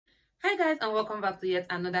Hi guys, and welcome back to yet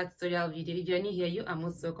another tutorial video. If you're new here, you are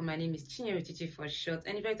most welcome. My name is Chinyere Chichi for short,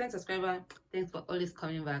 and if you're a 10 subscriber, thanks for always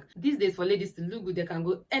coming back. These days, for ladies to look good, they can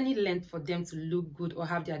go any length for them to look good or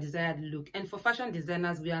have their desired look. And for fashion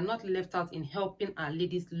designers, we are not left out in helping our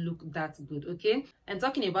ladies look that good, okay? And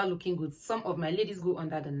talking about looking good, some of my ladies go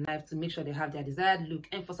under the knife to make sure they have their desired look.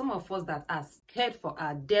 And for some of us that are scared for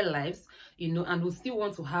our dear lives, and who still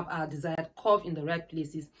want to have our desired curve in the right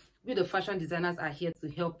places, we the fashion designers are here to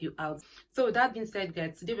help you out. So with that being said,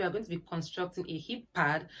 guys, today we are going to be constructing a hip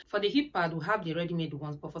pad. For the hip pad, we have the ready-made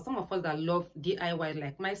ones, but for some of us that love DIY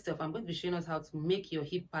like myself, I'm going to be showing us how to make your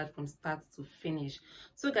hip pad from start to finish.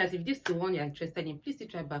 So guys, if this is the one you're interested in, please do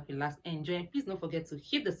try back, relax, enjoy, and please don't forget to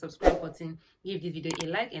hit the subscribe button, give this video a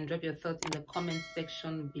like, and drop your thoughts in the comment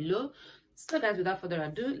section below. So guys, without further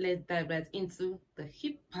ado, let's dive right into the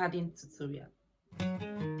hip padding tutorial.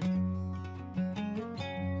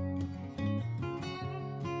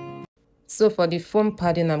 So for the foam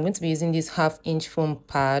padding, I'm going to be using this 1/2 inch foam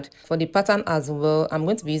pad. For the pattern as well, I'm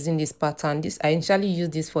going to be using this pattern. I initially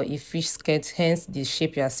used this for a fish skirt, hence the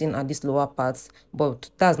shape you are seeing at this lower parts, but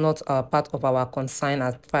that's not a part of our consign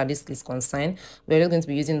as far as this is concerned. We're just going to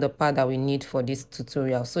be using the pad that we need for this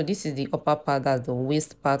tutorial. So this is the upper part, that's the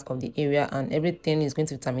waist part of the area, and everything is going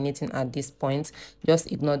to be terminating at this point.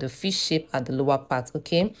 Just ignore the fish shape at the lower part,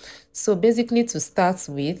 okay? So basically, to start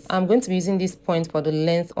with, I'm going to be using this point for the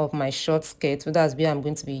length of my short skirt. So that's where I'm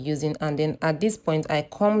going to be using, and then at this point I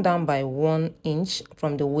come down by 1 inch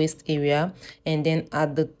from the waist area, and then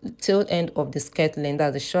at the tail end of the skirt length,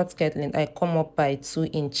 that's the short skirt length, I come up by 2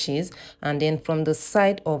 inches, and then from the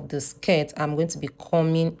side of the skirt I'm going to be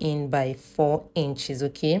coming in by 4 inches,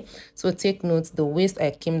 okay? So take note, the waist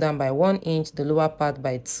I came down by 1 inch, the lower part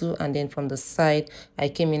by 2, and then from the side I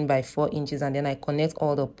came in by 4 inches, and then I connect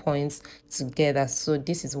all the points together. So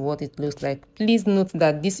this is what it looks like. Please note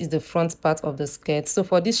that this is the front part of the skirt. So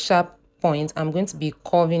for this sharp point, I'm going to be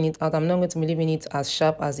curving it out. I'm not going to be leaving it as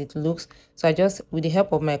sharp as it looks. So I just, with the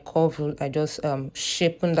help of my curve rule, I just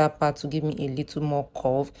sharpen that part to give me a little more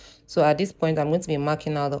curve. So at this point, I'm going to be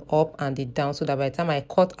marking out the up and the down, so that by the time I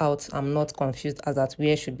cut out, I'm not confused as that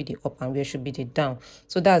where should be the up and where should be the down.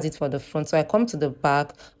 So that's it for the front. So I come to the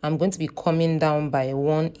back, I'm going to be coming down by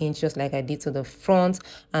 1 inch, just like I did to the front,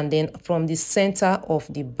 and then from the center of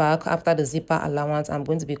the back, after the zipper allowance, I'm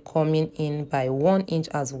going to be coming in by 1 inch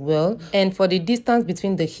as well. And for the distance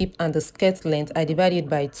between the hip and the skirt length, I divide it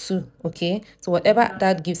by 2, okay? So whatever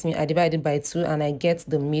that gives me, I divide it by 2, and I get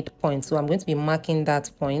the midpoint. So I'm going to be marking that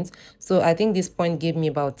point. So I think this point gave me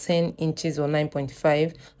about 10 inches or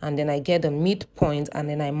 9.5, and then I get the midpoint, and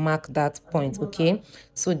then I mark that point, okay?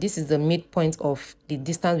 So this is the midpoint of the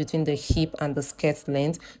distance between the hip and the skirt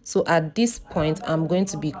length. So at this point, I'm going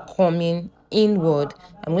to be coming inward.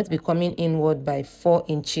 I'm going to be coming inward by 4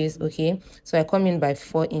 inches, okay? So I come in by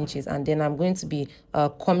 4 inches, and then I'm going to be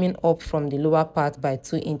coming up from the lower part by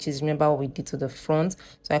 2 inches. Remember what we did to the front?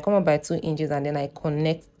 So I come up by 2 inches, and then I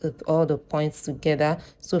connect all the points together.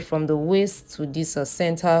 So from the waist to this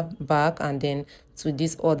center back, and then to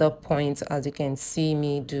this other point, as you can see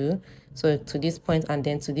me do. So to this point, and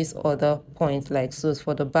then to this other point, like so.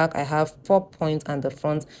 For the back, I have 4 points, and the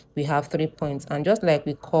front we have 3 points. And just like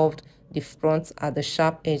we curved the front at the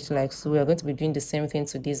sharp edge, like so, we are going to be doing the same thing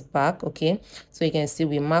to this back, okay? So you can see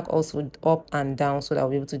we mark also up and down so that we'll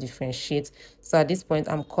be able to differentiate. So at this point,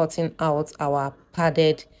 I'm cutting out our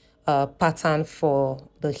padded pattern for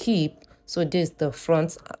the hip. So this is the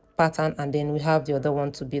front pattern, and then we have the other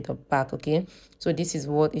one to be the back, okay? So this is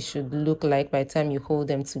what it should look like by the time you hold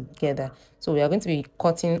them together. So we are going to be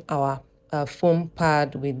cutting our foam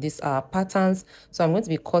pad with these patterns. So I'm going to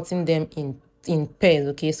be cutting them in pairs,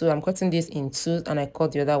 okay? So I'm cutting this in 2, and I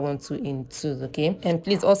cut the other one too in 2, okay? And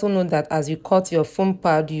please also note that as you cut your foam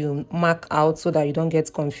pad, you mark out so that you don't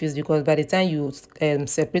get confused, because by the time you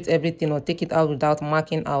separate everything or take it out without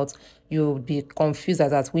marking out, you'll be confused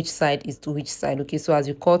as which side is to which side, okay? So as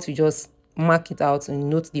you cut, you just mark it out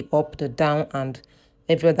and note the up, the down, and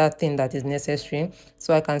every other thing that is necessary.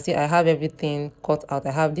 So I can see I have everything cut out.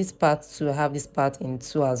 I have this part 2, I have this part in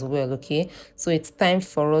 2 as well, okay? So it's time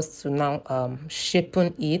for us to now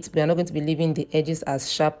sharpen it. We are not going to be leaving the edges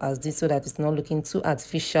as sharp as this, so that it's not looking too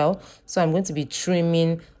artificial. So I'm going to be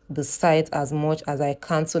trimming the sides as much as I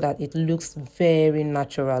can so that it looks very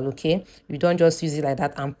natural, okay? You don't just use it like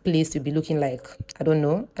that and place, you'll be looking like, I don't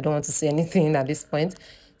know, I don't want to say anything at this point.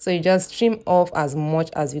 So you just trim off as much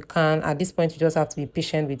as you can. At this point, you just have to be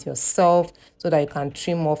patient with yourself so that you can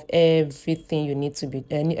trim off everything you need to be,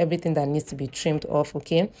 everything that needs to be trimmed off,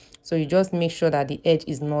 okay? So you just make sure that the edge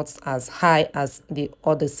is not as high as the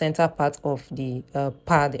center part of the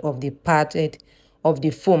pad, of the padded of the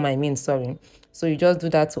foam, I mean, sorry. So you just do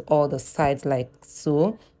that to all the sides like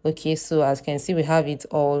so. Okay, so as you can see, we have it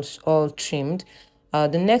all trimmed. The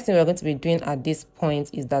next thing we're going to be doing at this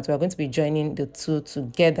point is that we're going to be joining the two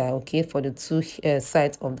together, okay, for the two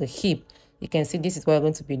sides of the hip. You can see this is what we're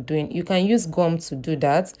going to be doing. You can use gum to do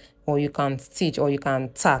that, or you can stitch, or you can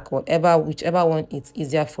tack, whichever one it's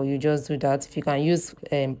easier for you, just do that. If you can use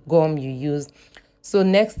gum, you use. So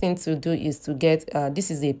next thing to do is to get this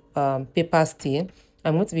is a paper stay.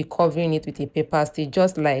 I'm going to be covering it with a paper stay,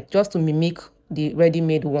 just to mimic the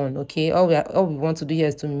ready-made one. Okay, all we want to do here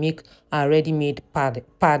is to make a ready-made pad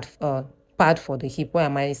for the hip. Why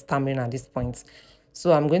am I stammering at this point?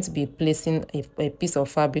 So I'm going to be placing a piece of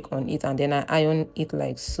fabric on it, and then I iron it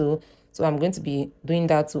like so. So I'm going to be doing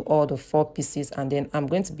that to all the 4 pieces, and then I'm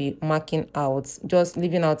going to be marking out, just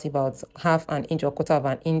leaving out about half an inch or quarter of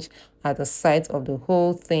an inch at the sides of the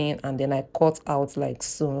whole thing, and then I cut out like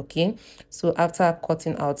so. Okay, so after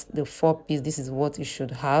cutting out the 4 piece, this is what you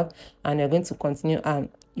should have, and you're going to continue, and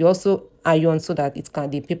you also iron so that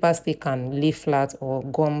the paper stay can lay flat or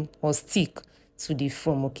gum or stick to the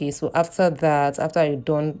foam. Okay, so after that, after you're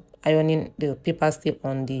done ironing the paper stay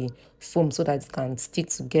on the foam so that it can stick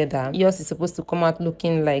together, yours is supposed to come out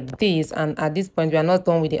looking like this. And at this point, we are not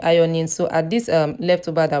done with the ironing. So at this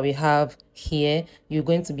leftover that we have here, you're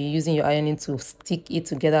going to be using your ironing to stick it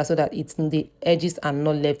together so that the edges are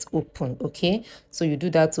not left open. Okay, so you do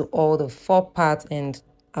that to all the 4 parts, and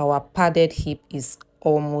our padded hip is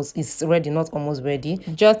ready, not almost ready.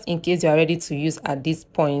 Just in case you are ready to use at this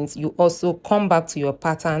point, you also come back to your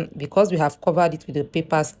pattern. Because we have covered it with the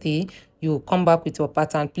paper stay, you come back with your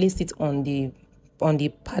pattern, place it on the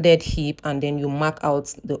padded hip, and then you mark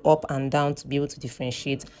out the up and down to be able to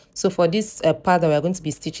differentiate. So for this part that we're going to be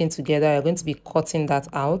stitching together, we're going to be cutting that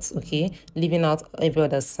out, okay, leaving out every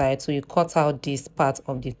other side. So you cut out this part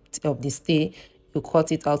of the stay, you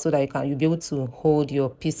cut it out so that you'll be able to hold your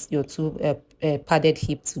two padded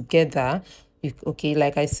hip together. Okay,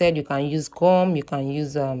 like I said, you can use gum, you can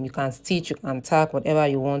use you can stitch, you can tack, whatever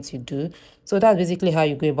you want to do. So that's basically how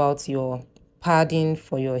you go about your padding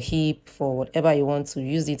for your hip, for whatever you want to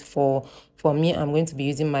use it for. For me, I'm going to be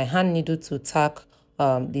using my hand needle to tack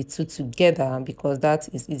the two together, because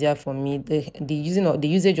that is easier for me. The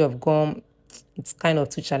usage of gum, it's kind of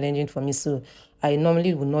too challenging for me, so I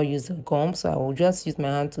normally will not use the gum. So I will just use my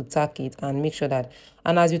hand to tack it and make sure that,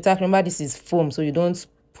 and as you tack, remember this is foam, so you don't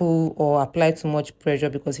pull or apply too much pressure,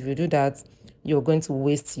 because if you do that, you're going to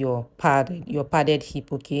waste your padded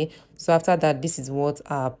hip. Okay, so after that, this is what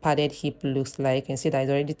our padded hip looks like. You can see that it's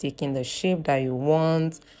already taking the shape that you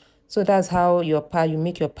want. So that's how you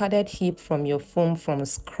make your padded hip from your foam from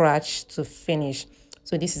scratch to finish.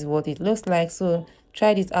 So this is what it looks like. So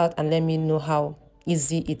try this out and let me know how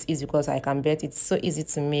easy it is, because I can bet it's so easy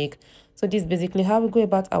to make. So this is basically how we go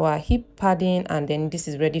about our hip padding, and then this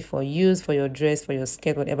is ready for use for your dress, for your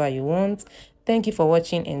skirt, whatever you want. Thank you for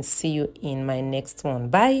watching, and see you in my next one.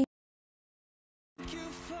 Bye.